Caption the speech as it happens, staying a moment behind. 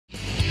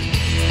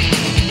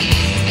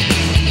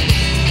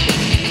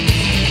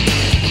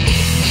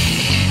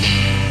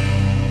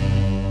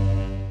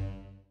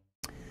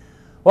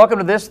Welcome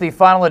to this, the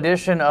final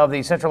edition of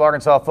the Central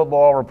Arkansas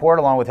Football Report,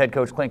 along with head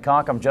coach Clint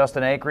Conk. I'm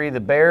Justin Acree. The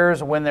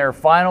Bears win their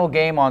final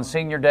game on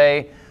Senior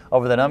Day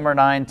over the number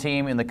 9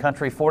 team in the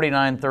country,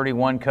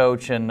 49-31,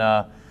 coach. And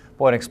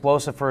boy, an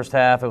explosive first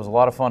half. It was a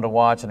lot of fun to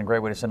watch and a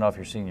great way to send off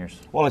your seniors.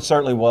 Well, it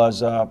certainly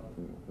was. Want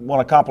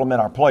to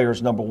compliment our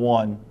players, number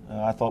one.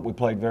 I thought we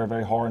played very,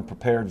 very hard and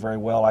prepared very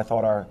well. I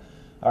thought our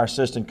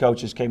assistant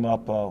coaches came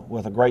up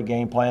with a great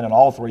game plan in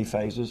all 3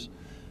 phases.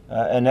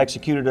 And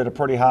executed at a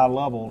pretty high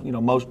level,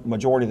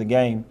 majority of the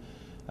game.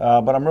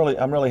 But I'm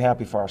really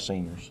happy for our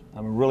seniors.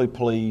 I'm really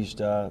pleased.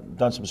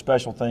 Done some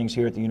special things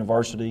here at the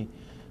university,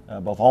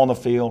 both on the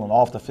field and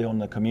off the field in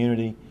the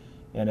community,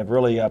 and have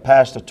really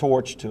passed the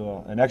torch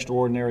to an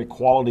extraordinary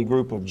quality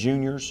group of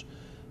juniors,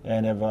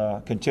 and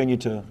have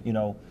continued to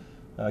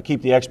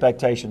keep the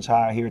expectations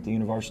high here at the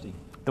university.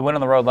 The win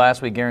on the road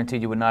last week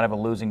guaranteed you would not have a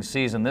losing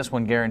season. This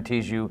one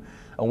guarantees you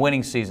a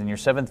winning season, your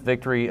 7th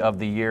victory of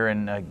the year.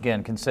 And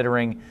again,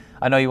 considering,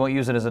 I know you won't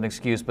use it as an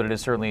excuse, but it is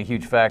certainly a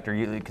huge factor.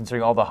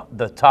 Considering all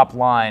the top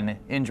line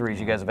injuries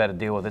you guys have had to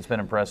deal with, it's been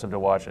impressive to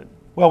watch it.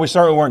 Well, we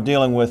certainly weren't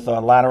dealing with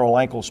lateral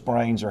ankle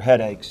sprains or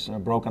headaches,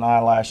 broken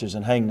eyelashes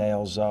and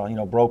hangnails,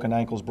 broken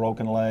ankles,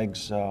 broken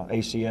legs,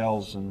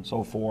 ACLs and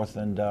so forth,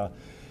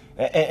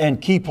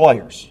 and key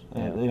players,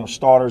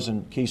 starters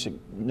and key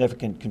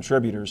significant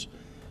contributors.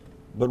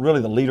 But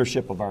really the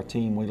leadership of our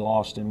team we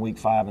lost in week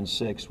 5 and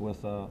 6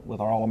 with our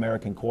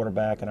All-American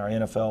quarterback and our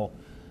NFL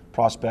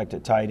prospect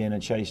at tight end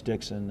and Chase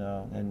Dixon.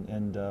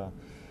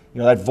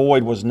 That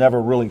void was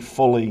never really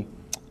fully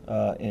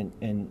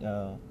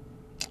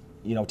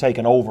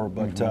taken over.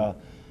 But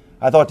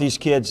I thought these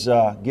kids,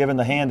 given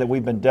the hand that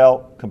we've been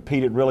dealt,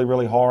 competed really,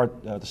 really hard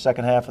the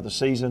second half of the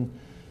season.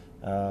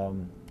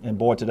 And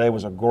boy, today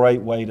was a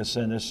great way to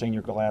send this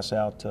senior class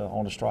out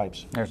on the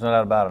stripes. There's no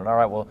doubt about it. All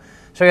right, well,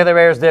 show you how the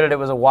Bears did it. It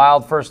was a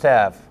wild first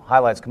half.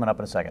 Highlights coming up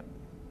in a second.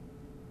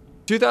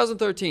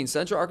 2013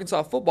 Central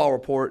Arkansas Football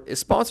Report is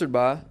sponsored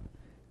by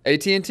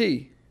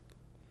AT&T,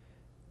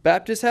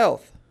 Baptist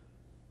Health,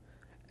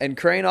 and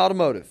Crane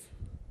Automotive.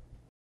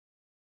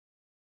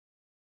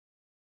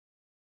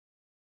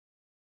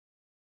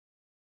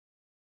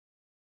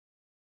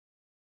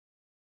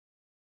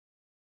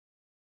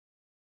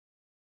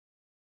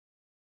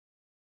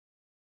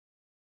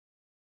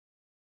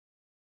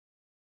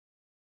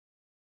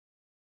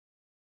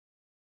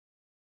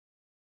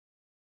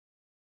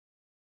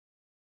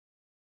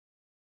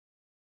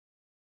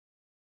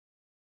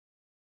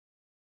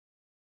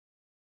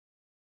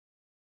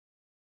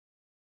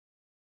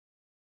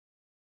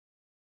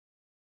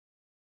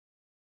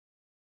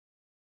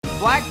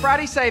 Black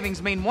Friday savings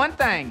mean one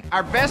thing: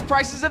 our best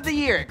prices of the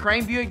year at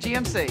Crane Buick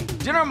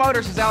GMC. General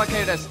Motors has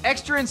allocated us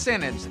extra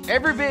incentives.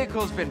 Every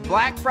vehicle has been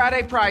Black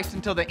Friday priced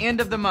until the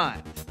end of the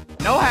month.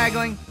 No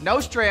haggling,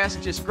 no stress,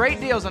 just great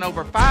deals on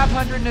over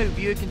 500 new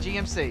Buick and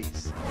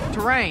GMCs.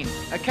 Terrain,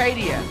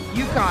 Acadia,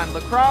 Yukon,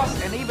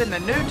 LaCrosse, and even the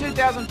new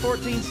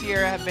 2014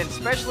 Sierra have been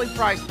specially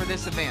priced for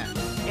this event.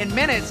 In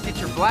minutes, get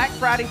your Black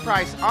Friday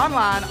price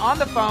online, on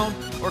the phone,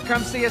 or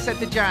come see us at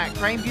the Giant,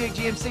 Crane Buick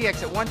GMC,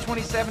 exit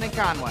 127 in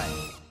Conway.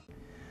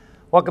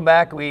 Welcome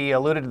back. We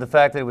alluded to the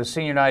fact that it was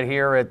senior night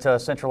here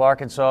at Central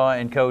Arkansas,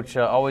 and Coach,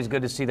 always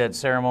good to see that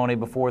ceremony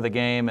before the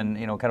game, and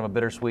kind of a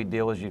bittersweet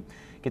deal as you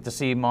get to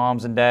see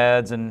moms and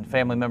dads and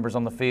family members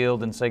on the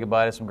field and say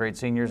goodbye to some great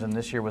seniors. And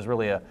this year was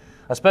really a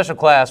special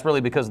class, really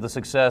because of the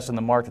success and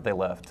the mark that they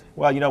left.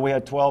 Well, we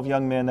had 12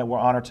 young men that were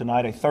honored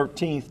tonight. A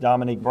 13th,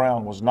 Dominique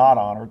Brown, was not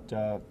honored.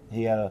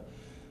 He had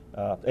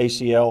a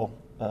ACL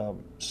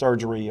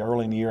surgery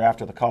early in the year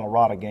after the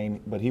Colorado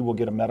game, but he will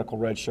get a medical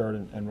red shirt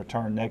and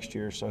return next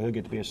year, so he'll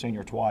get to be a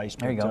senior twice.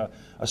 There you go.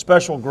 A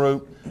special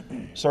group.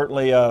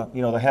 Certainly,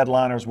 the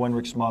headliners: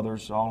 Winrick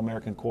Smothers,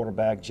 All-American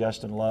quarterback;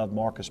 Justin Love,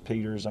 Marcus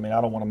Peters. I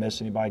don't want to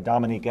miss anybody.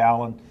 Dominique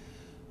Allen,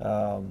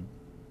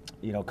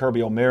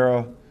 Kirby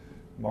O'Meara,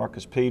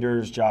 Marcus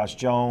Peters, Josh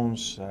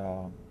Jones.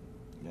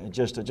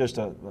 Just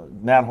a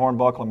Matt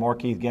Hornbuckle and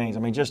Markeith Gaines.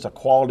 Just a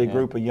quality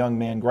group of young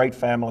men, great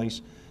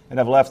families, and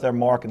have left their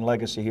mark and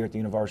legacy here at the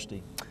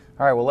university.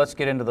 All right, well, let's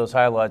get into those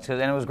highlights.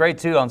 And it was great,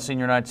 too, on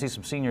senior night to see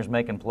some seniors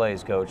making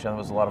plays, Coach. And it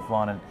was a lot of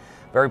fun. And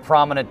very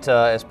prominent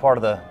as part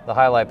of the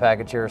highlight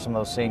package here are some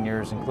of those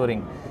seniors,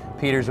 including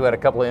Peters, who had a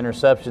couple of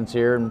interceptions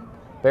here. And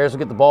Bears will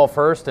get the ball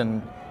first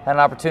and had an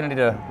opportunity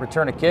to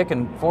return a kick.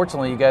 And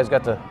fortunately, you guys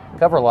got to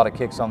cover a lot of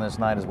kicks on this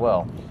night as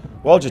well.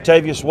 Well,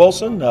 Jatavius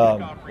Wilson,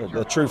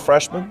 the true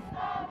freshman.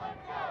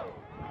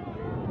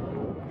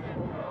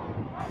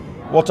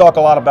 We'll talk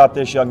a lot about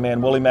this young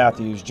man, Willie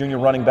Matthews, junior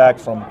running back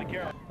from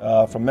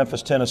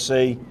Memphis,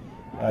 Tennessee.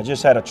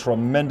 Just had a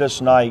tremendous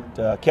night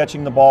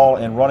catching the ball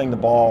and running the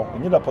ball.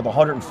 Ended up with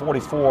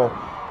 144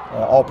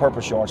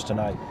 all-purpose yards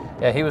tonight.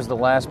 Yeah, he was the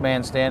last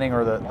man standing,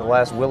 or the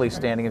last Willie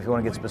standing, if you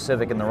want to get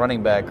specific, in the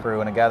running back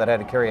crew, and a guy that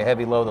had to carry a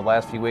heavy load the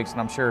last few weeks. And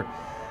I'm sure,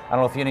 I don't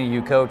know if any of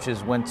you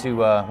coaches went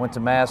to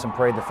Mass and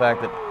prayed the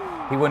fact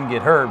that he wouldn't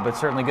get hurt, but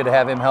certainly good to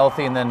have him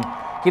healthy. And then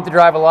keep the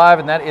drive alive,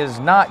 and that is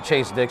not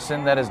Chase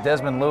Dixon. That is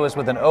Desmond Lewis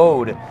with an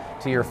ode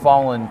to your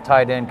fallen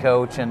tight end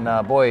coach. And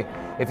boy,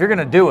 if you're going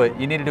to do it,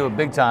 you need to do it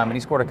big time. And he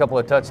scored a couple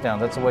of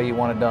touchdowns. That's the way you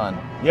want it done.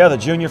 Yeah, the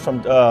junior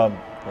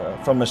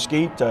from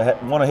Mesquite,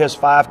 one of his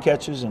 5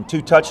 catches and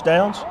 2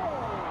 touchdowns.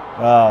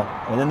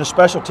 And then the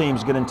special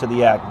teams get into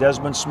the act.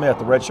 Desmond Smith,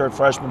 the redshirt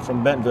freshman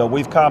from Bentonville,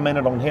 we've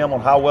commented on him,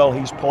 on how well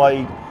he's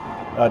played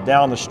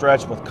down the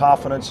stretch with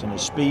confidence and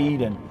his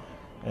speed.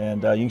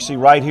 And you can see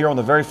right here on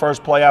the very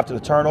first play after the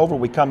turnover,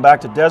 we come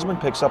back to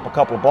Desmond, picks up a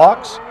couple of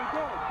blocks,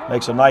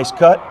 makes a nice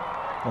cut,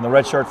 and the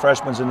redshirt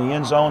freshman's in the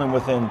end zone, and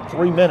within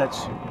 3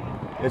 minutes,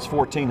 it's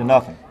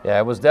 14-0. Yeah,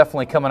 it was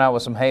definitely coming out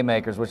with some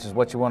haymakers, which is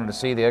what you wanted to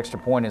see. The extra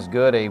point is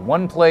good. A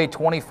one-play,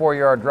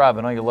 24-yard drive.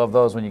 I know you love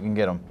those when you can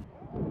get them.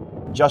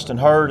 Justin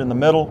Hurd in the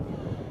middle.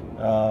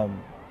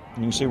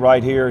 You can see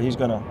right here, he's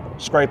going to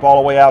scrape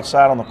all the way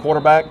outside on the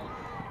quarterback.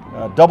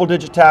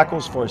 Double-digit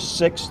tackles for his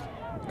 6th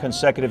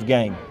consecutive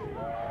game.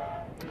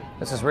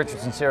 This is Richard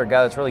Sincere, a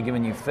guy that's really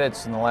given you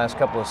fits in the last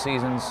couple of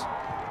seasons.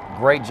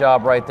 Great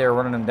job right there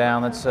running him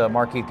down. That's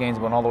Markeith Gaines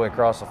went all the way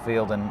across the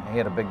field, and he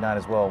had a big night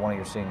as well, one of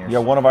your seniors. Yeah,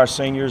 one of our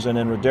seniors, and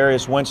then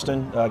Rodarius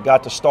Winston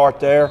got to start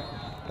there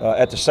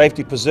at the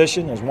safety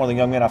position. As one of the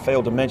young men I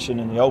failed to mention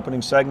in the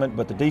opening segment,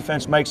 but the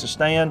defense makes a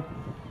stand,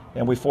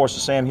 and we force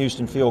a Sam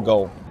Houston field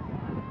goal.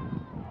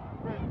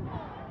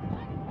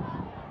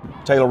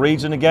 Taylor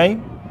Reed's in the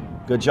game.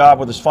 Good job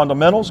with his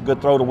fundamentals.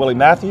 Good throw to Willie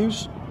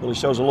Matthews. Really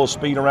shows a little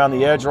speed around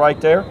the edge right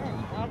there.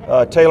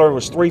 Taylor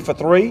was 3 for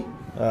 3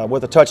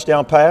 with a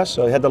touchdown pass,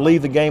 so he had to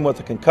leave the game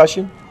with a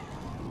concussion.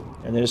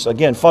 And it's,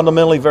 again,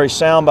 fundamentally very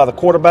sound by the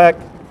quarterback.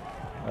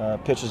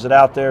 Pitches it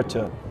out there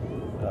to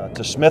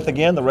Smith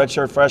again. The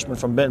redshirt freshman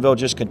from Bentonville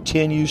just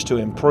continues to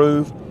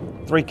improve.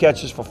 3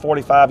 catches for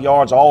 45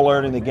 yards, all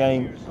early in the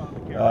game,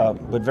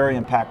 but very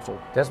impactful.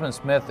 Desmond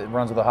Smith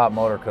runs with a hot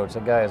motor, coach.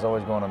 That guy is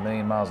always going a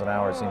million miles an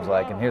hour, it seems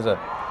like. And here's a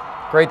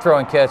great throw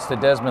and catch to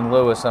Desmond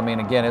Lewis. I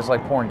mean, again, it's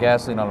like pouring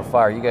gasoline on a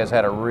fire. You guys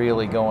had it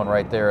really going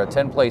right there. A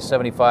 10-play,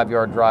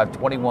 75-yard drive,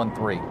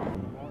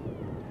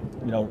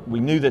 21-3. You know, we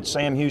knew that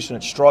Sam Houston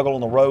had struggled on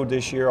the road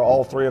this year.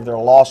 All 3 of their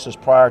losses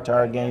prior to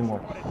our game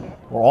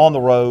were on the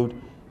road,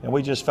 and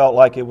we just felt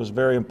like it was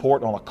very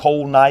important on a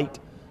cold night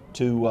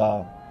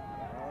to,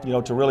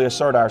 to really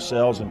assert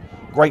ourselves. And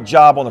great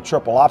job on the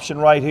triple option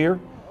right here,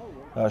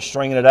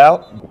 stringing it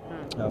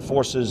out,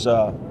 forces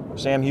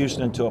Sam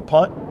Houston into a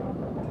punt.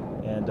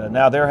 And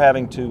now they're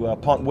having to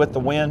punt with the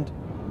wind.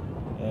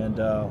 And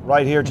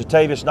right here,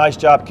 Jatavius, nice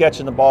job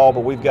catching the ball,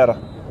 but we've got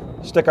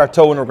to stick our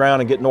toe in the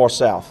ground and get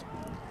north-south.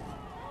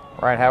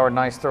 Ryan Howard,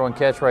 nice throw and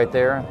catch right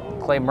there.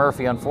 Clay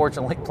Murphy,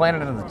 unfortunately,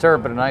 planted into the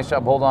turf, but a nice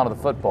job holding on to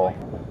the football.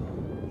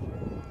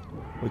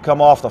 We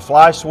come off the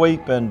fly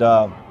sweep, and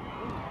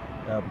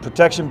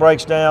protection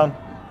breaks down,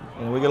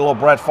 and we get a little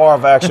Brett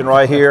Favre action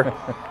right here.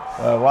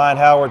 Ryan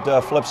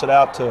Howard flips it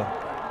out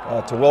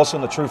to Wilson,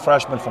 the true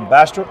freshman from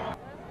Bastrop.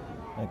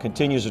 And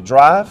continues to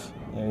drive.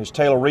 And here's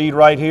Taylor Reed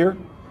right here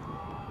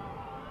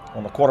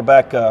on the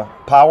quarterback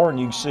power. And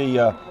you can see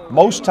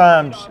most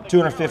times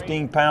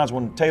 215 pounds,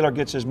 when Taylor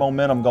gets his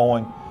momentum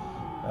going,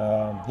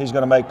 he's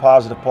going to make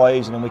positive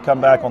plays. And then we come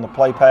back on the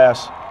play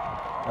pass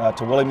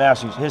to Willie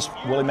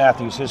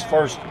Matthews, his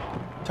first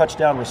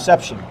touchdown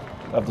reception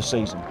of the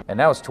season. And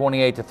now it's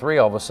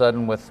 28-3 all of a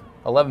sudden with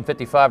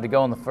 11:55 to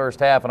go in the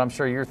first half. And I'm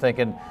sure you're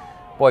thinking,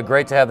 boy,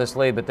 great to have this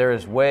lead, but there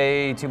is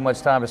way too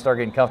much time to start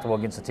getting comfortable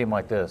against a team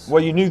like this.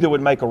 Well, you knew they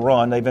would make a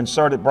run. They've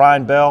inserted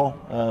Brian Bell,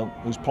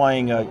 who's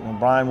playing.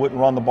 Brian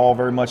wouldn't run the ball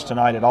very much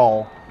tonight at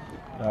all.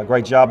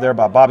 Great job there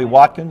by Bobby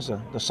Watkins,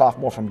 the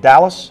sophomore from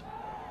Dallas.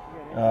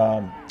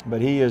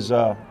 But he is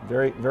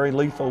very, very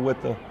lethal with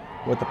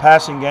the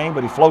passing game.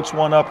 But he floats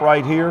one up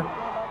right here,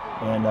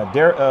 and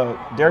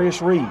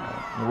Darius Reed,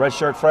 the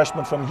redshirt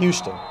freshman from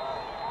Houston,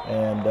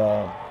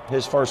 and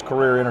his first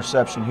career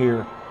interception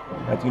here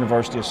at the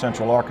University of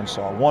Central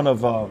Arkansas. One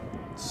of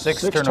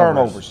six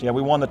turnovers. Yeah,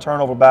 we won the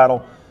turnover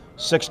battle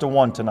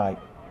 6-1 tonight.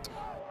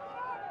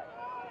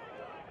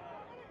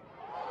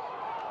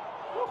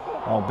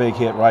 Oh, big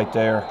hit right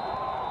there.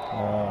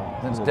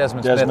 That's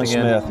Desmond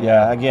Smith.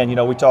 Yeah,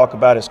 again, we talk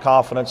about his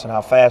confidence and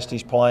how fast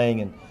he's playing,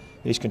 and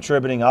he's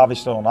contributing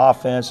obviously on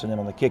offense and then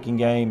on the kicking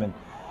game. And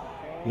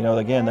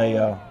again,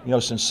 they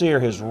Sincere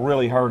has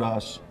really hurt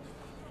us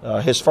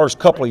his first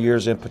couple of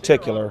years in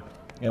particular.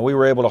 And we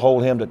were able to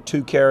hold him to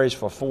 2 carries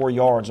for 4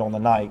 yards on the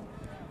night,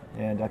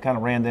 and I kind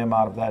of ran them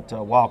out of that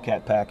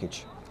Wildcat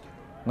package.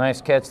 Nice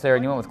catch there,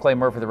 and you went with Clay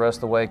Murphy the rest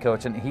of the way,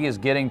 Coach. And he is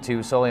getting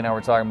to, Sully and I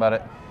were talking about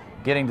it,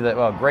 getting to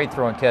that great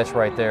throw and catch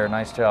right there.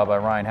 Nice job by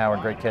Ryan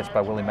Howard, great catch by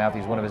Willie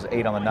Matthews, one of his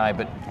 8 on the night.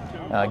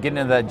 But getting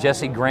into that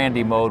Jesse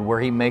Grandy mode where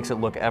he makes it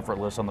look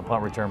effortless on the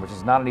punt return, which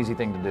is not an easy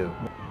thing to do.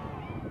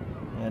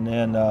 And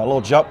then a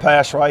little jump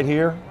pass right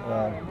here.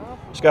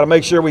 Just got to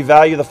make sure we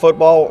value the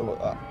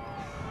football.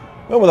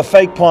 With a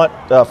fake punt,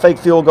 fake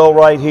field goal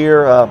right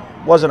here.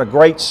 Wasn't a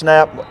great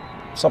snap.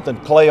 Something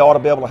Clay ought to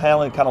be able to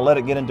handle and kind of let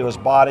it get into his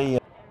body.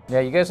 Yeah,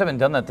 you guys haven't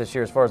done that this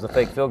year as far as the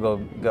fake field goal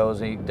goes.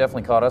 He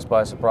definitely caught us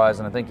by surprise,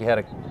 and I think you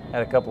had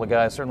a couple of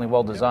guys, certainly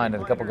well designed,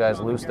 and a couple of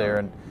guys loose there,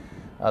 and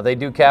they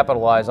do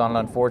capitalize on it.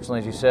 Unfortunately,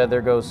 as you said,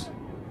 there goes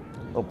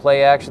a little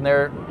play action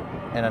there,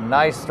 and a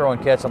nice throw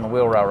and catch on the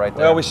wheel route right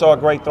there. Well, we saw a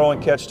great throw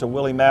and catch to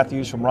Willie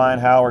Matthews from Ryan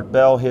Howard.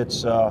 Bell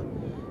hits,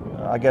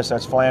 I guess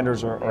that's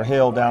Flanders or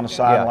Hill down the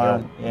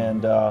sideline,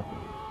 and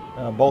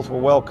both were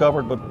well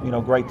covered, but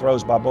great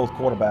throws by both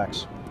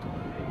quarterbacks.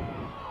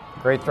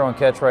 Great throw and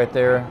catch right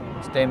there.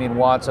 It's Damian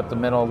Watts up the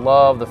middle.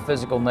 Love the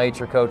physical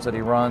nature, coach, that he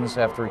runs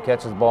after he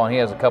catches the ball, and he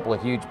has a couple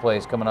of huge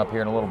plays coming up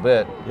here in a little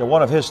bit. Yeah,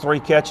 one of his 3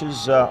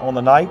 catches on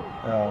the night.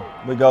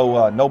 We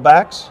go no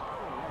backs.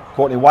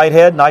 Courtney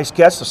Whitehead, nice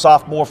catch, the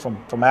sophomore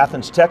from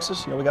Athens,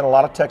 Texas. We got a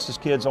lot of Texas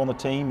kids on the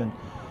team,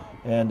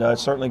 and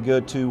it's certainly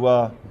good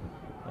to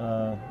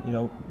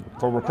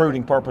for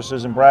recruiting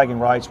purposes and bragging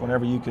rights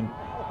whenever you can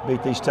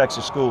beat these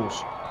Texas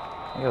schools.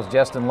 It was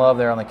Justin Love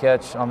there on the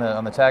catch, on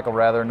the tackle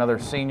rather, another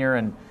senior,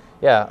 and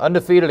yeah,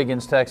 undefeated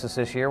against Texas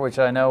this year, which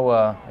I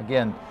know,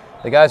 again,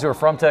 the guys who are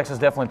from Texas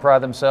definitely pride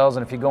themselves,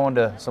 and if you go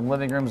into some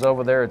living rooms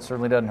over there, it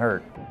certainly doesn't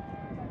hurt.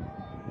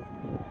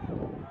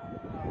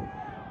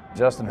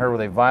 Justin Hurd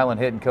with a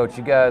violent hit, and coach,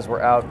 you guys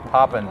were out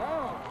popping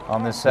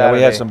on this Saturday. Yeah,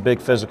 we had some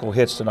big physical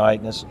hits tonight,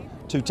 and it's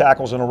 2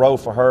 tackles in a row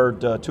for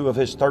Hurd, 2 of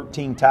his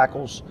 13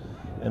 tackles,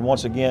 and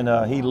once again,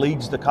 he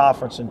leads the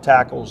conference in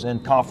tackles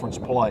in conference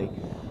play.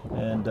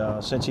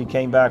 And since he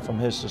came back from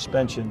his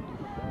suspension,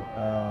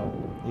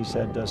 he's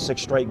had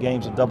 6 straight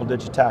games of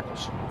double-digit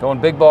tackles. Going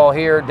big ball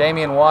here.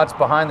 Damian Watts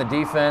behind the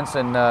defense,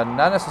 and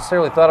not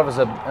necessarily thought of as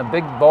a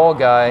big ball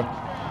guy,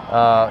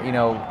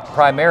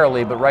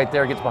 primarily, but right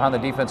there gets behind the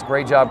defense.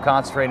 Great job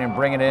concentrating and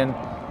bringing it in,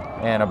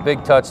 and a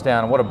big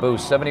touchdown. What a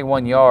boost,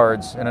 71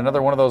 yards, and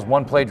another one of those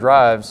one-play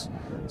drives,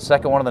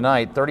 second one of the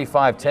night,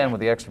 35-10 with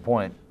the extra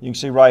point. You can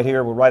see right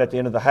here, we're right at the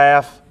end of the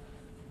half,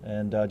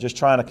 and just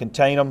trying to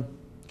contain them.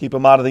 Keep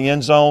them out of the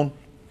end zone.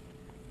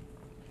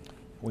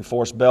 We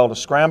forced Bell to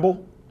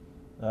scramble.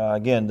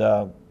 Again,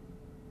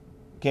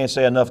 can't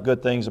say enough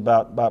good things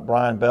about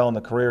Brian Bell and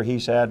the career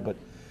he's had, but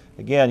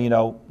again,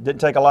 didn't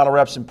take a lot of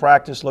reps in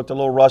practice, looked a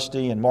little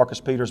rusty, and Marcus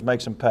Peters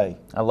makes him pay.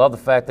 I love the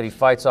fact that he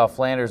fights off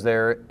Flanders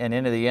there and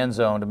into the end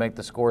zone to make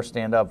the score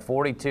stand up.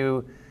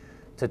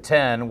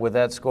 42-10 with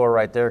that score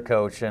right there,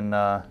 coach, and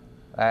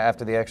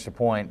after the extra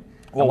point.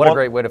 Well, what a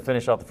great way to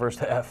finish off the first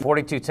half.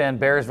 42-10,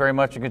 Bears very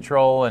much in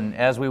control, and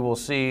as we will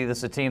see, this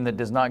is a team that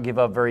does not give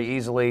up very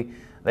easily.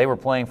 They were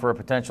playing for a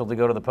potential to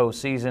go to the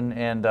postseason,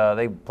 and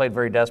they played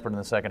very desperate in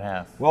the second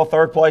half. Well,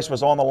 third place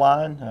was on the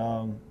line,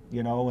 I'm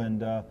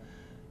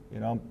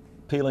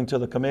appealing to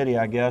the committee,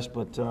 I guess,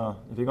 but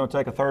if you're going to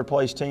take a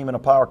third-place team in a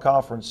power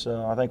conference,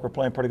 I think we're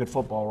playing pretty good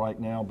football right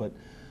now, but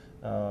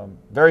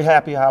very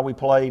happy how we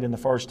played in the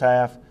first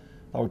half.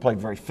 We played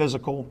very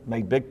physical,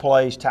 made big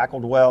plays,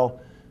 tackled well.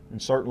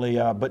 And certainly,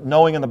 but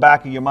knowing in the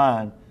back of your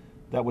mind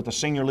that with the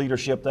senior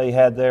leadership they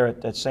had there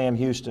at Sam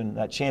Houston,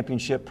 that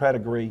championship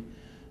pedigree,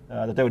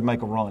 that they would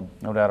make a run.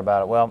 No doubt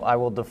about it. Well, I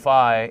will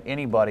defy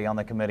anybody on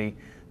the committee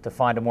to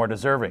find a more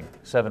deserving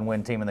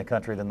 7-win team in the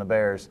country than the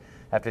Bears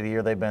after the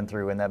year they've been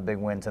through in that big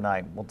win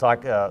tonight. We'll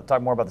talk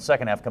more about the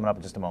second half coming up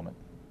in just a moment.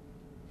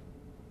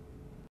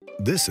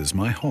 This is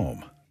my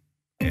home,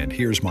 and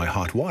here's my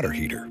hot water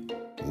heater,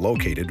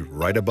 located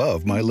right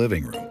above my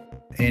living room.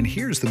 And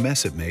here's the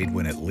mess it made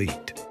when it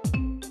leaked.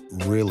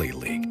 Really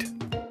leaked.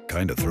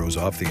 Kinda throws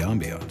off the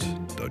ambiance,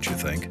 don't you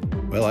think?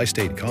 Well, I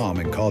stayed calm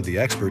and called the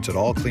experts at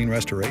All Clean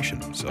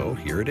Restoration. So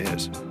here it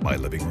is, my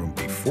living room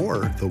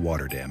before the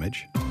water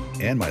damage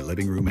and my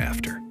living room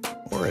after.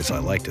 Or as I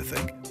like to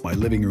think, my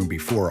living room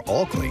before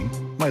All Clean,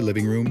 my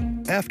living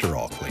room after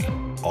All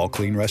Clean. All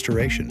Clean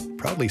Restoration,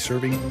 proudly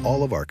serving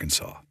all of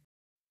Arkansas.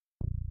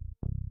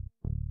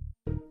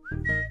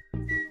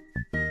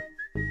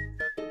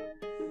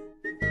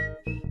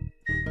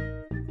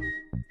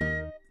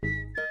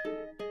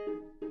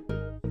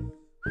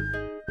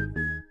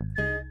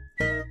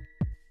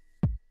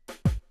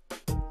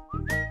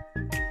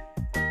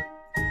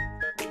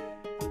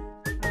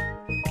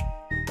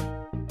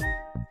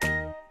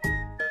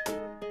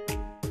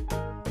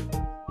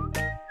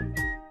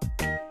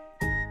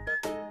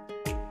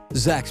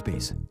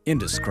 Zaxby's,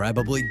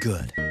 indescribably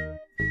good.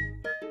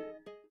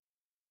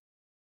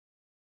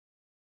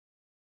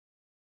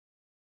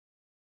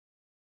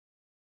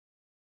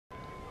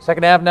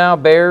 Second half now,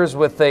 Bears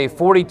with a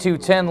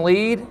 42-10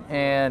 lead,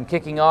 and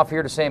kicking off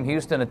here to Sam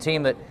Houston, a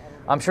team that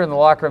I'm sure in the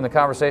locker room the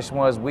conversation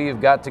was,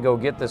 we've got to go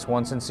get this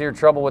one. Sincere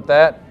trouble with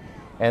that,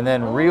 and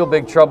then real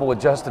big trouble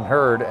with Justin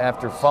Hurd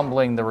after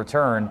fumbling the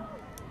return.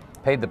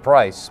 Paid the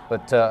price.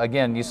 But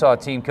again, you saw a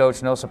team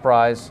coach, no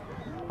surprise.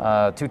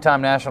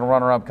 Two-time national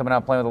runner-up coming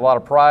out playing with a lot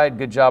of pride.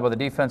 Good job of the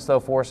defense, though,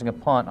 forcing a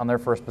punt on their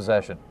first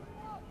possession.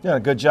 Yeah, a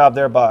good job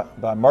there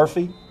by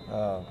Murphy,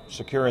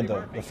 securing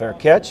the fair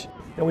catch.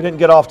 And we didn't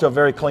get off to a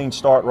very clean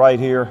start right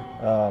here.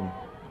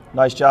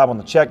 Nice job on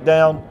the check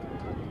down,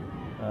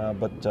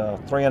 but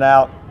 3 and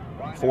out,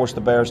 forced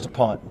the Bears to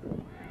punt.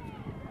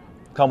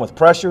 Come with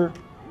pressure.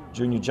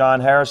 Junior John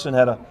Harrison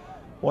had a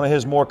one of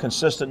his more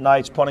consistent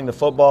nights punting the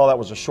football. That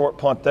was a short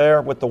punt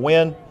there with the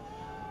win.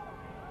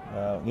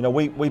 You know,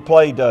 we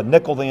played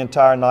nickel the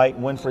entire night.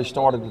 Winfrey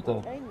started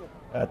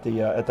at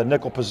the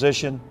nickel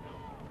position,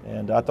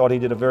 and I thought he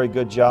did a very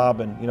good job.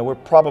 And you know, we're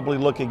probably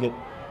looking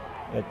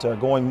at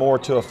going more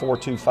to a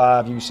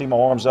 4-2-5. You can see my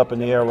arms up in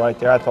the air right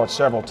there. I thought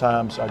several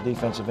times our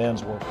defensive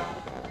ends were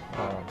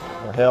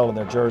held and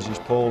their jerseys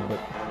pulled. But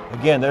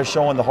again, they're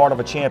showing the heart of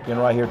a champion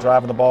right here,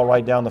 driving the ball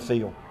right down the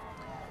field.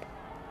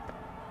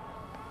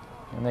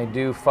 And they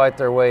do fight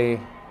their way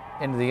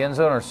into the end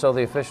zone, or so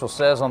the official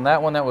says. On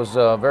that one, that was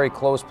a very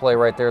close play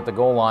right there at the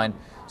goal line.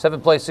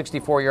 7-play,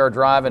 64-yard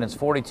drive, and it's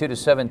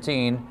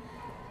 42-17.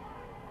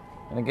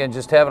 And again,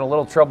 just having a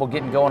little trouble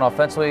getting going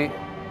offensively.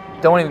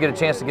 Don't even get a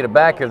chance to get it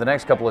back here the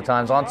next couple of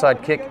times.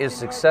 Onside kick is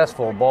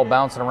successful. Ball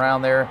bouncing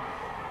around there.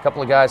 A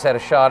couple of guys had a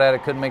shot at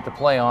it, couldn't make the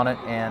play on it,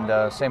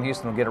 and Sam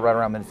Houston will get it right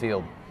around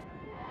midfield.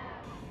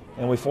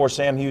 And we force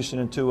Sam Houston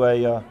into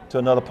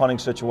another punting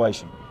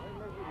situation.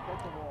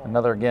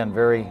 Another, again,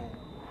 very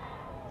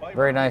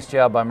nice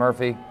job by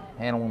Murphy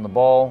handling the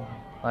ball.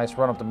 Nice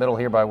run up the middle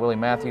here by Willie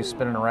Matthews,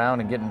 spinning around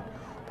and getting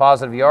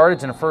positive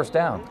yardage and a first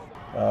down.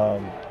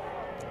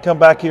 Come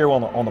back here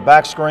on the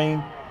back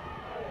screen.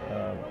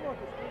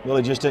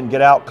 Really just didn't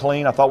get out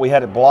clean. I thought we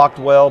had it blocked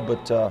well,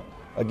 but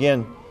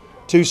again,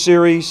 2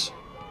 series,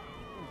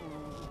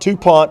 2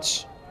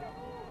 punts,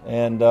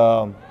 and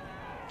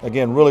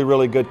again,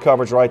 really good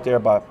coverage right there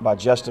by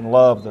Justin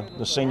Love,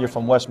 the senior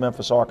from West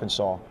Memphis,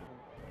 Arkansas.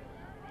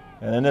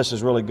 And then this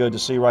is really good to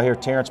see right here,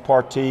 Terrence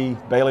Partee,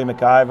 Bailey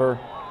McIver,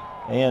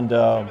 and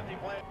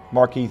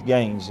Markeith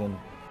Gaines. And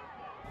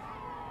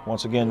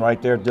once again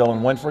right there,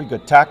 Dylan Winfrey,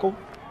 good tackle.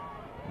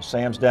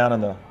 Sam's down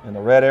in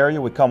the red area.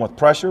 We come with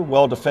pressure,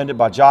 well defended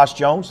by Josh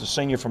Jones, the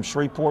senior from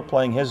Shreveport,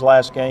 playing his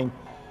last game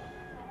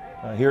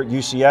here at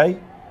UCA.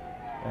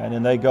 And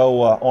then they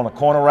go on a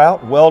corner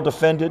route, well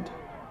defended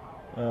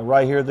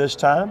right here this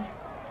time.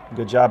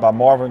 Good job by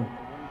Marvin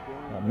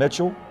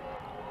Mitchell.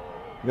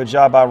 Good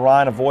job by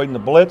Ryan avoiding the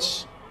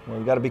blitz. Well,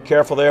 you got to be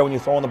careful there when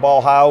you're throwing the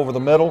ball high over the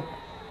middle.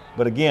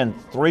 But again,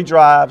 3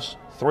 drives,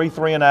 3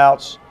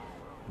 3-and-outs.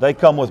 They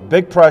come with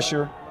big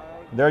pressure.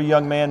 Their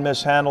young man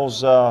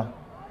mishandles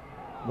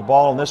the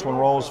ball, and this one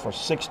rolls for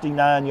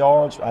 69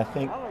 yards. I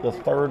think the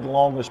 3rd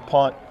longest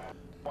punt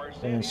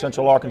in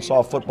Central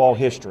Arkansas football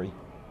history.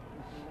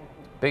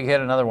 Big hit,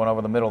 another one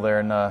over the middle there.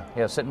 And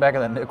yeah, sitting back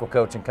in that nickel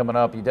coach and coming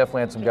up, you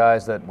definitely had some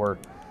guys that were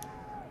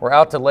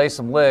out to lay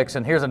some licks.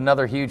 And here's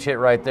another huge hit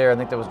right there. I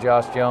think that was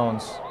Josh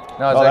Jones.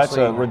 No, that's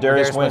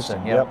Rodarius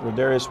Winston. Yep,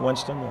 Rodarius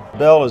Winston.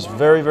 Bell is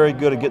very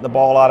good at getting the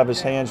ball out of his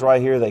hands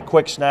right here. They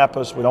quick snap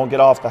us. We don't get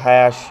off the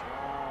hash.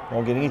 We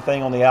don't get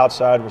anything on the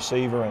outside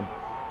receiver. And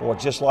boy,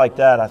 just like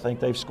that, I think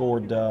they've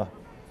scored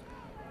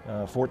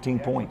 14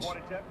 points.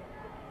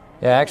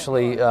 Yeah,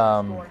 actually,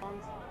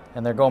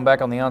 and they're going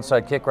back on the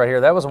onside kick right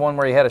here. That was the one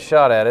where he had a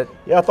shot at it.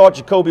 Yeah, I thought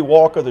Jacoby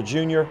Walker, the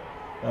junior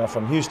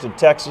from Houston,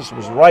 Texas,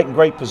 was right in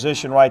great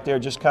position right there.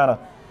 Just kind of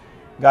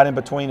got in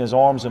between his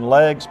arms and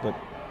legs. But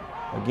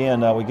again,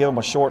 we give him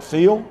a short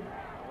field.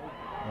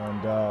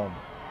 And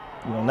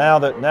you know, now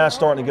it's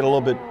starting to get a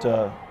little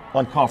bit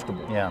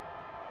uncomfortable. Yeah.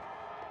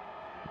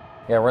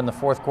 Yeah, we're in the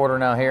 4th quarter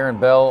now here, and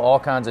Bell, all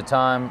kinds of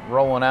time,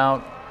 rolling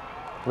out,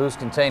 loose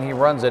contain, he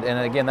runs it, and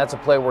again, that's a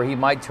play where he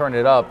might turn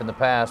it up in the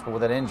past, but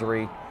with that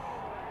injury,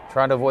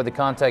 trying to avoid the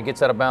contact,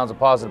 gets out of bounds, a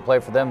positive play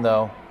for them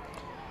though.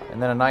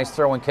 And then a nice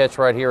throw and catch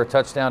right here, a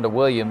touchdown to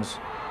Williams,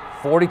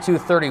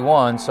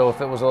 42-31, so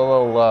if it was a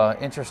little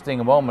interesting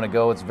a moment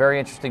ago, it's very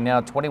interesting now,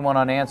 21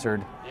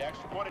 unanswered.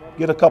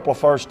 Get a couple of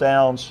first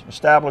downs,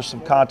 establish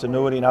some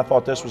continuity, and I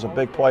thought this was a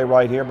big play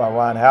right here by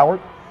Ryan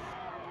Howard.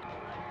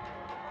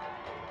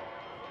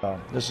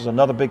 This is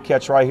another big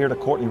catch right here to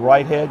Courtney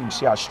Whitehead. You can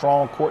see how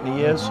strong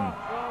Courtney is.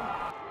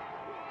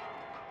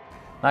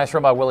 Nice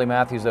run by Willie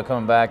Matthews, though,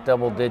 coming back.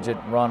 Double-digit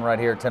run right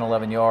here, 10,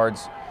 11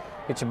 yards.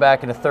 Get you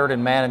back into 3rd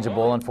and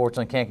manageable.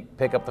 Unfortunately, can't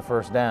pick up the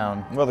first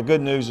down. Well, the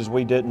good news is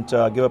we didn't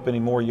give up any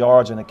more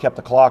yards, and it kept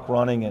the clock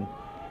running. And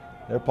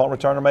their punt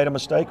returner made a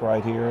mistake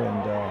right here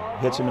and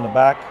hits him in the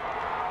back.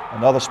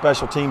 Another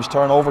special teams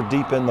turnover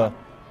deep in the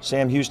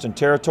Sam Houston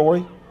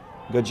territory.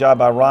 Good job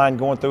by Ryan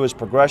going through his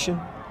progression.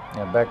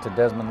 Yeah, back to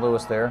Desmond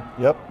Lewis there.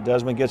 Yep,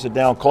 Desmond gets it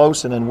down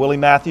close, and then Willie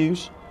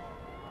Matthews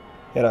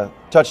had a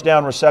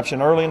touchdown reception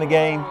early in the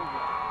game.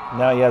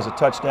 Now he has a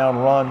touchdown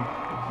run,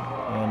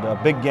 and a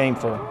big game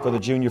for the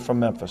junior from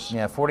Memphis.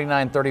 Yeah,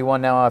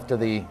 49-31 now after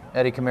the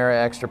Eddie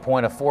Kamara extra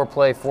point, a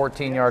 4-play,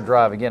 14-yard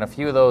drive. Again, a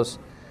few of those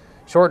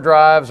short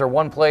drives or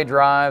 1-play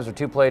drives or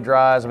 2-play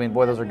drives, I mean,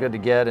 boy, those are good to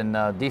get,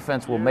 and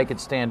defense will make it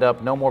stand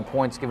up. No more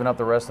points given up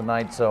the rest of the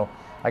night, so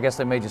I guess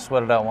they made you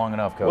sweat it out long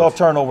enough, Coach. Well,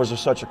 turnovers are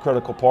such a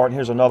critical part. And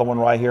here's another one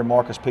right here.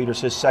 Marcus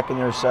Peters, his 2nd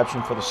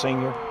interception for the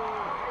senior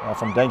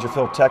from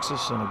Dangerfield,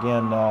 Texas. And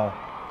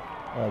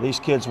again, these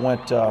kids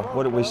went,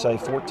 what did we say,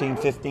 14,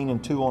 15,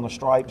 and 2 on the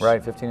stripes?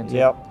 Right, 15 and 2.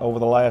 Yep, over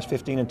the last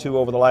 15 and 2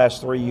 over the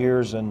last 3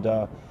 years. And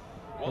it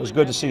was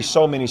good to see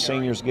so many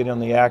seniors get in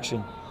the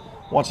action.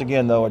 Once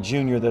again, though, a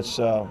junior that's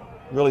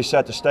really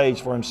set the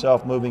stage for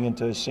himself moving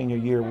into his senior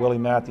year. Willie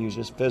Matthews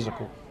is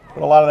physical.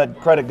 But a lot of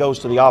that credit goes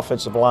to the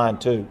offensive line,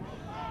 too.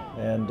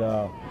 And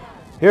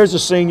here's a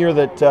senior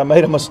that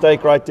made a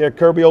mistake right there,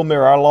 Kirby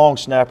O'Meara, our long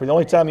snapper. The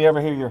only time you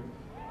ever hear your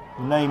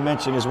name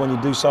mentioned is when you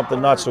do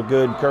something not so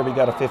good. Kirby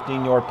got a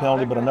 15-yard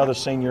penalty, but another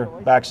senior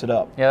backs it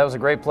up. Yeah, that was a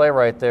great play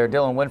right there.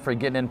 Dylan Winfrey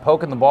getting in,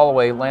 poking the ball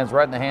away, lands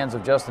right in the hands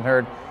of Justin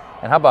Hurd.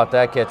 And how about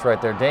that catch right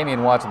there?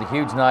 Damian Watts with a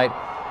huge night.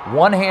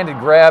 One-handed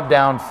grab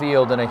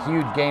downfield and a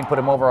huge gain, put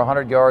him over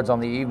 100 yards on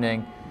the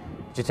evening.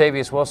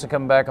 Jatavius Wilson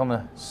coming back on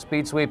the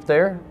speed sweep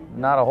there.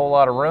 Not a whole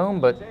lot of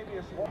room, but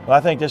well, I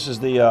think this is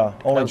the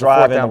only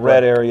drive in the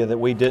red area that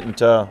we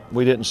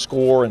didn't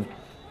score. And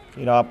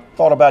you know, I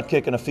thought about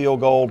kicking a field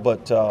goal,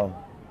 but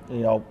you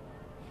know,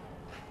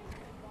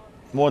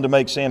 wanted to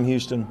make Sam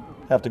Houston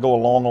have to go a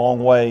long,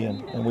 long way,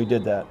 and we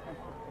did that.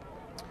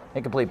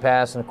 Incomplete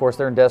pass, and of course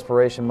they're in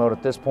desperation mode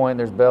at this point.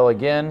 There's Bell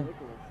again,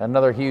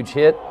 another huge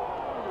hit.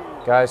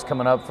 Guys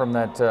coming up from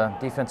that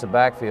defensive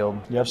backfield.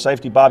 You have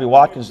safety Bobby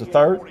Watkins the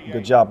third.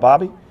 Good job,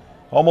 Bobby.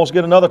 Almost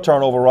get another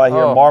turnover right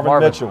here. Oh,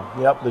 Marvin Mitchell,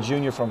 yep, the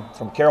junior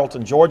from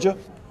Carrollton, Georgia.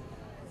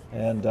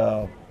 And,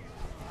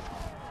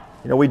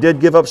 you know, we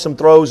did give up some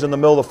throws in the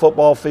middle of the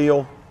football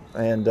field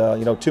and,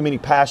 you know, too many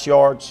pass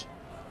yards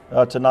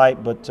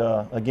tonight. But,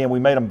 again, we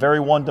made them very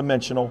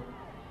one-dimensional.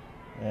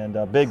 And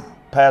a big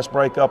pass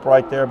breakup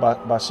right there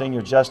by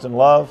senior Justin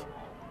Love.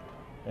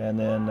 And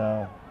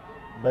then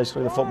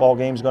basically the football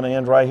game's going to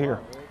end right here.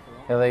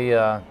 Yeah, they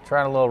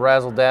trying a little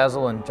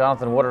razzle-dazzle, and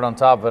Jonathan Woodard on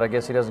top of it. I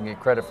guess he doesn't get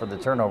credit for the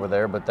turnover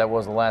there, but that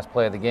was the last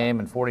play of the game,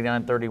 and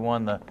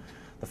 49-31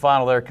 the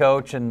final there,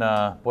 Coach. And,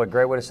 boy,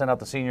 great way to send out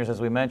the seniors, as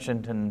we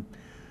mentioned. And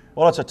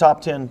well, it's a top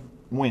 10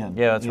 win.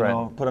 Yeah, that's right.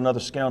 Know, put another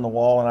skin on the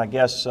wall, and I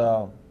guess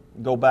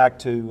go back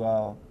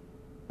to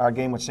our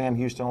game with Sam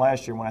Houston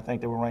last year when I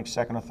think they were ranked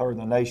second or third in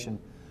the nation,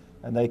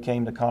 and they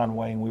came to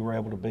Conway, and we were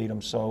able to beat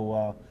them.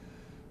 So,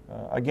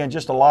 again,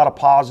 just a lot of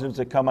positives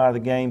that come out of the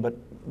game, but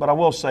I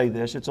will say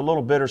this, it's a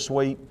little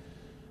bittersweet.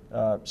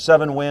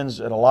 7 wins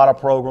at a lot of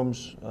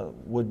programs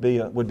would be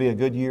a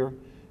good year,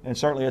 and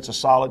certainly it's a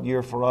solid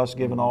year for us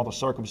given all the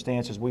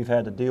circumstances we've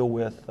had to deal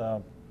with.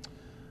 But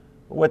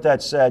with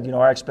that said, you know,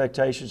 our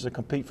expectations to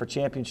compete for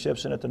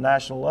championships and at the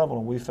national level,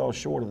 and we fell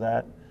short of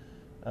that.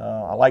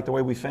 I like the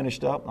way we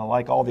finished up. I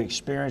like all the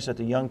experience that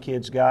the young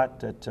kids got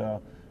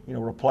that you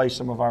know, replaced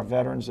some of our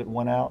veterans that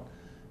went out.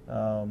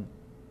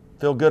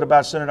 Feel good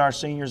about sending our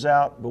seniors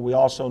out, but we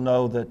also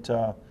know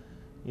that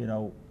you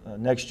know,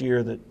 next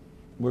year that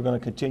we're going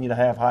to continue to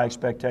have high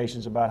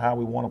expectations about how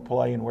we want to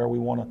play and where we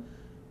want to,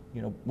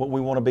 you know, what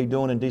we want to be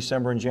doing in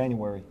December and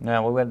January.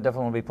 Yeah, we definitely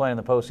want to be playing in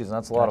the postseason.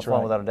 That's a lot of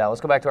fun, without a doubt. Let's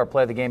go back to our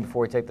play of the game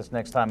before we take this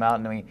next time out,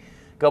 and then we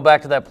go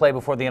back to that play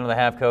before the end of the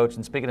half, Coach.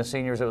 And speaking of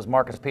seniors, it was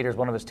Marcus Peters,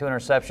 one of his 2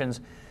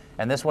 interceptions.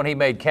 And this one he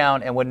made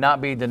count and would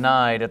not be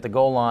denied at the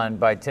goal line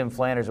by Tim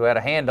Flanders, who had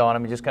a hand on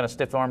him. He just kind of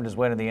stiff-armed his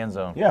way to the end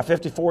zone. Yeah,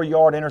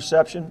 54-yard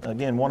interception.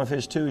 Again, one of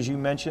his 2, as you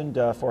mentioned,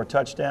 for a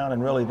touchdown.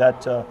 And really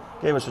that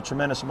gave us a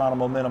tremendous amount of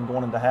momentum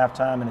going into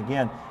halftime. And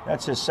again,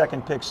 that's his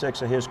second pick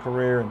 6 of his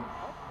career. And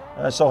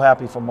I'm so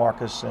happy for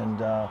Marcus.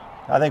 And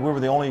I think we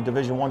were the only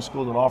Division I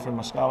school that offered him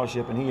a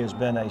scholarship. And he has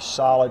been a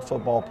solid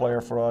football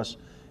player for us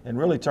and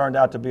really turned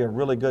out to be a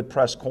really good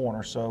press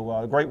corner. So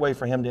a great way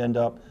for him to end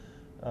up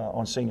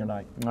on senior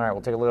night. All right, we'll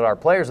take a look at our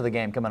players of the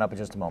game coming up in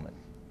just a moment.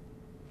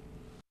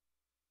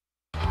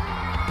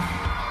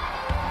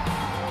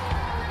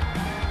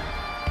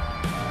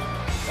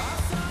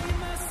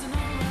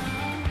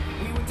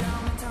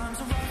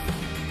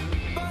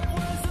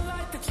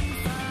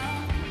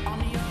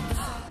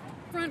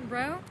 Front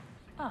row?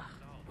 Ugh.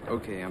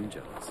 Okay, I'm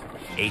jealous.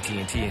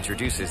 AT&T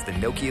introduces the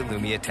Nokia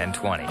Lumia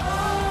 1020.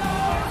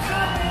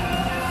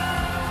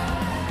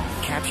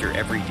 Capture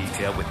every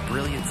detail with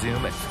brilliant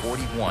zoom at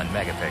 41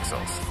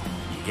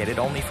 megapixels. Get it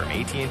only from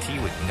AT&T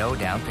with no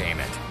down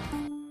payment.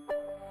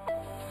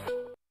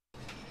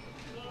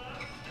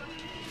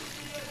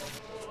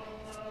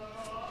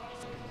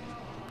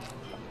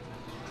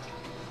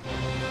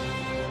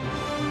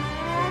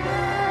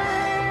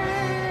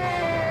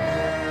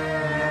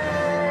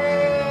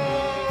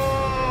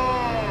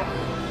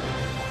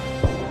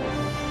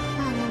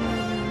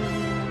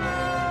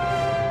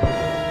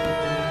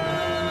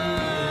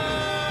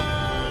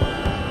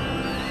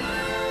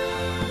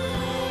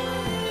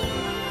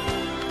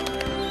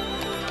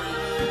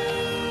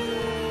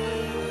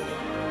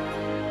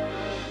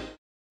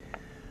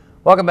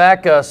 Welcome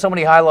back. So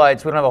many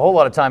highlights. We don't have a whole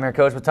lot of time here,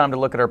 Coach, but time to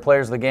look at our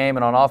players of the game.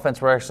 And on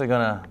offense, we're actually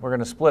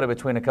gonna split it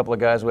between a couple of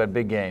guys who had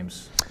big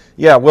games.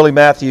 Yeah, Willie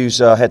Matthews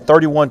had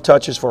 31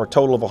 touches for a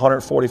total of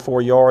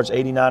 144 yards,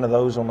 89 of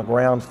those on the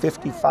ground,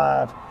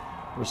 55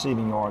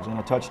 receiving yards, and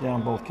a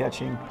touchdown, both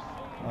catching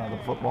the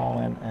football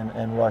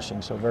and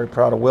rushing. So very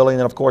proud of Willie. And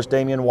then, of course,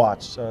 Damian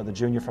Watts, the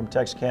junior from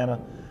Texarkana,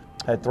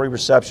 had 3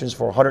 receptions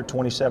for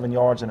 127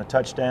 yards and a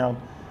touchdown.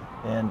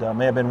 And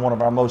may have been one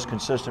of our most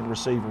consistent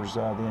receivers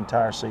the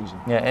entire season.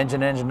 Yeah,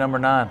 engine number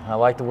 9. I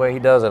like the way he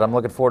does it. I'm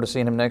looking forward to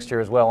seeing him next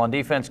year as well. On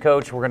defense,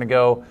 Coach, we're going to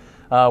go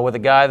with a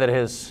guy that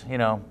has, you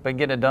know, been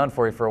getting it done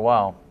for you for a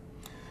while.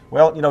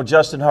 Well, you know,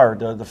 Justin Hurd,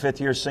 the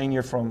fifth-year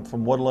senior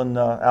from Woodland,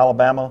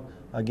 Alabama.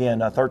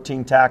 Again,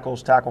 13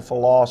 tackles, tackle for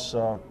loss,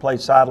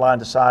 played sideline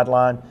to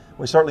sideline.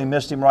 We certainly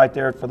missed him right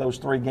there for those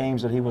 3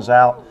 games that he was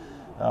out.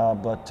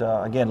 But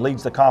again,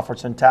 leads the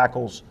conference in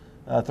tackles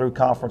through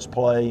conference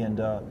play, and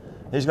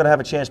he's going to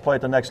have a chance to play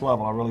at the next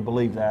level. I really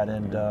believe that,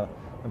 and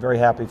I'm very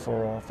happy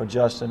for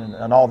Justin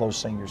and all those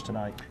seniors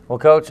tonight. Well,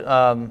 Coach,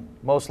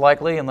 most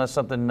likely, unless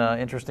something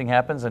interesting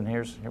happens, and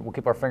we'll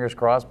keep our fingers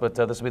crossed, but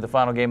this will be the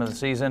final game of the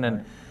season,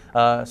 and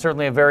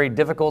certainly a very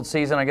difficult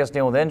season, I guess,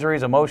 dealing with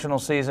injuries, emotional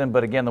season,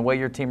 but again, the way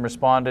your team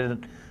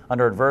responded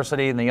under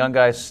adversity and the young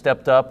guys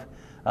stepped up.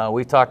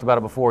 We've talked about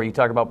it before. You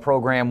talked about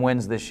program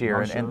wins this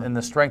year, and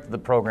the strength of the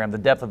program, the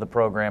depth of the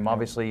program.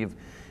 Obviously, you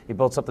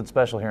built something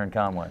special here in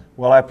Conway.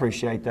 Well, I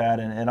appreciate that,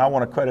 and I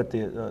want to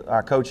credit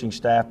our coaching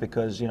staff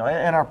because, you know,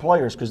 and our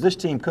players, because this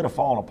team could have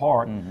fallen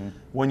apart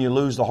when you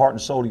lose the heart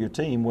and soul of your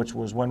team, which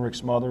was Winrick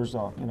Smothers,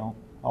 you know,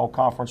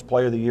 All-Conference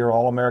Player of the Year,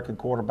 All-American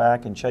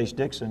quarterback, and Chase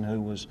Dixon,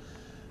 who was,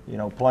 you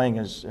know, playing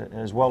as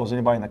well as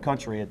anybody in the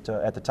country at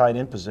the tight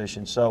end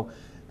position. So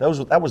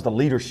that was the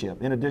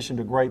leadership. In addition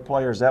to great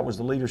players, that was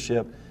the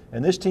leadership.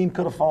 And this team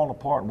could have fallen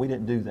apart, and we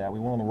didn't do that. We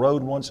went on the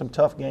road and won some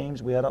tough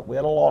games. We had a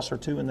loss or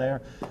 2 in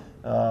there.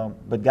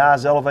 But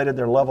guys elevated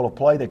their level of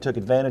play. They took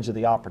advantage of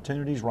the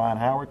opportunities. Ryan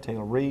Howard,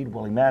 Taylor Reed,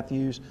 Willie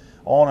Matthews,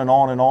 on and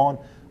on and on.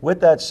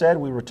 With that said,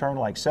 we return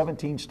like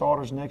 17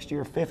 starters next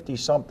year,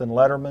 50-something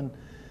lettermen.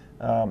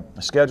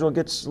 The schedule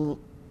gets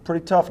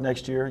pretty tough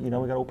next year. You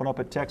know, we got to open up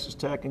at Texas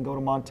Tech and go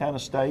to Montana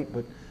State,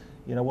 but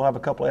you know, we'll have a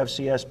couple of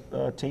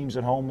FCS teams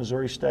at home,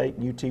 Missouri State,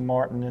 UT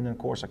Martin, and then, of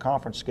course, a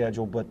conference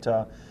schedule.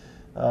 But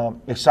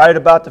excited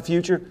about the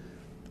future.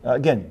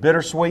 Again,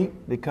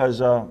 bittersweet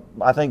because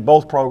I think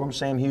both programs,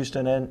 Sam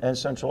Houston and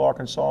Central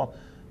Arkansas,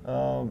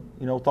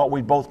 you know, thought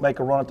we'd both make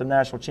a run at the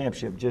national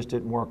championship. Just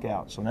didn't work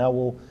out. So now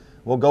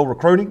we'll go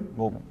recruiting.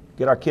 We'll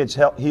get our kids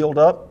healed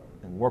up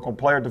and work on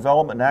player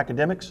development and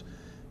academics,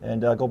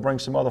 and go bring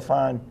some other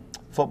fine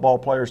football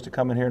players to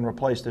come in here and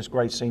replace this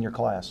great senior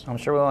class. I'm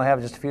sure we only have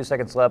just a few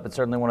seconds left, but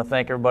certainly want to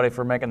thank everybody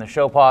for making the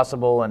show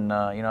possible. And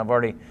you know, I've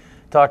already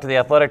talked to the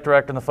athletic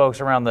director and the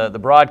folks around the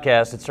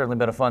broadcast. It's certainly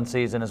been a fun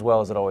season as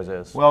well as it always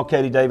is. Well,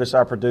 Katie Davis,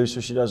 our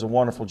producer, she does a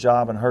wonderful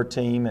job, and her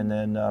team. And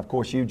then, of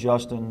course, you,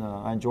 Justin.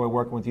 I enjoy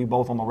working with you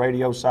both on the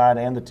radio side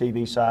and the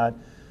TV side.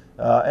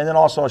 And then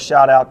also a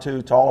shout out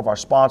to all of our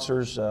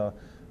sponsors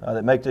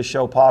that make this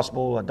show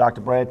possible.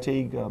 Dr. Brad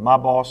Teague, my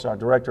boss, our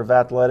director of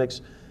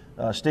athletics.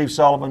 Steve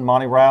Sullivan,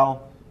 Monty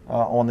Rowell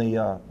on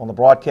the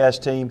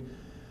broadcast team.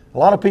 A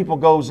lot of people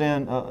goes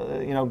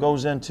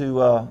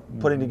into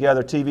putting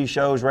together TV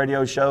shows,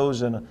 radio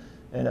shows, and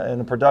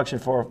a production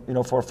for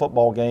a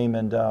football game.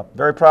 And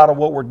very proud of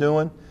what we're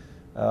doing.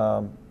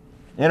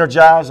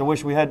 Energized. I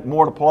wish we had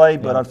more to play,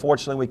 but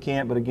unfortunately we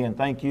can't. But again,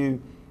 thank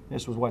you.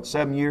 This was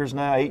 7 years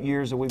now, 8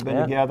 years that we've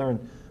been together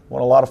and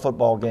won a lot of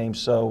football games.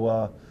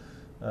 So.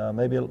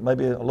 Maybe a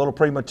little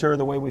premature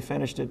the way we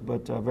finished it,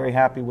 but very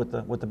happy with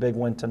the big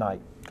win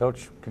tonight.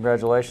 Coach,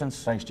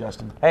 congratulations. Thanks,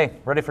 Justin. Hey,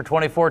 ready for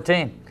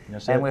 2014.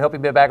 And we hope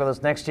you'll be back with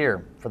us next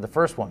year for the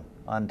first one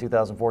on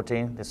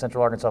 2014, the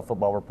Central Arkansas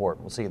Football Report.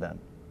 We'll see you then.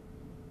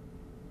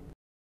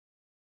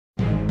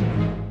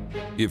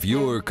 If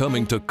you're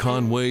coming to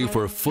Conway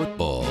for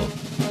football,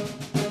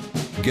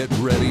 get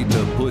ready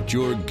to put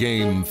your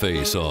game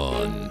face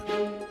on.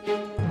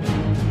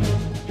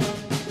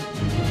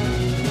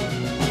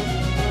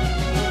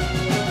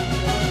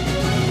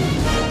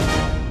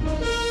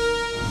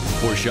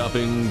 For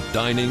shopping,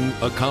 dining,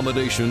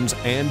 accommodations,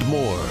 and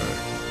more.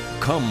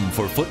 Come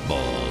for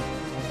football.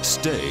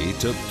 Stay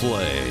to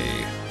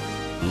play.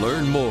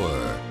 Learn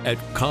more at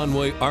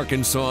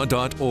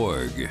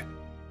conwayarkansas.org.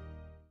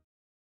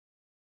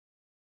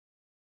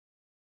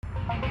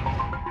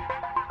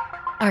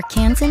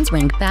 Arkansans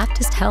rank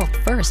Baptist Health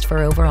first for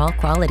overall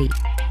quality.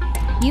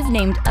 You've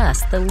named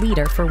us the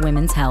leader for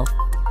women's health,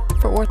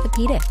 for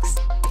orthopedics,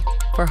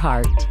 for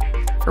heart,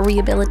 for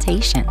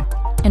rehabilitation,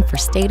 and for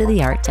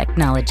state-of-the-art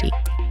technology.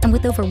 And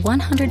with over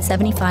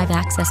 175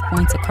 access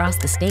points across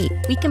the state,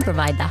 we can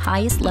provide the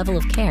highest level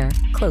of care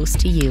close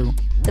to you.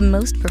 The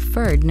most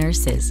preferred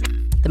nurses,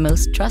 the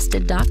most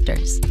trusted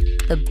doctors,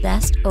 the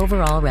best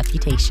overall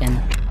reputation.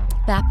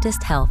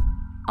 Baptist Health,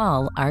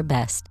 all our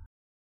best.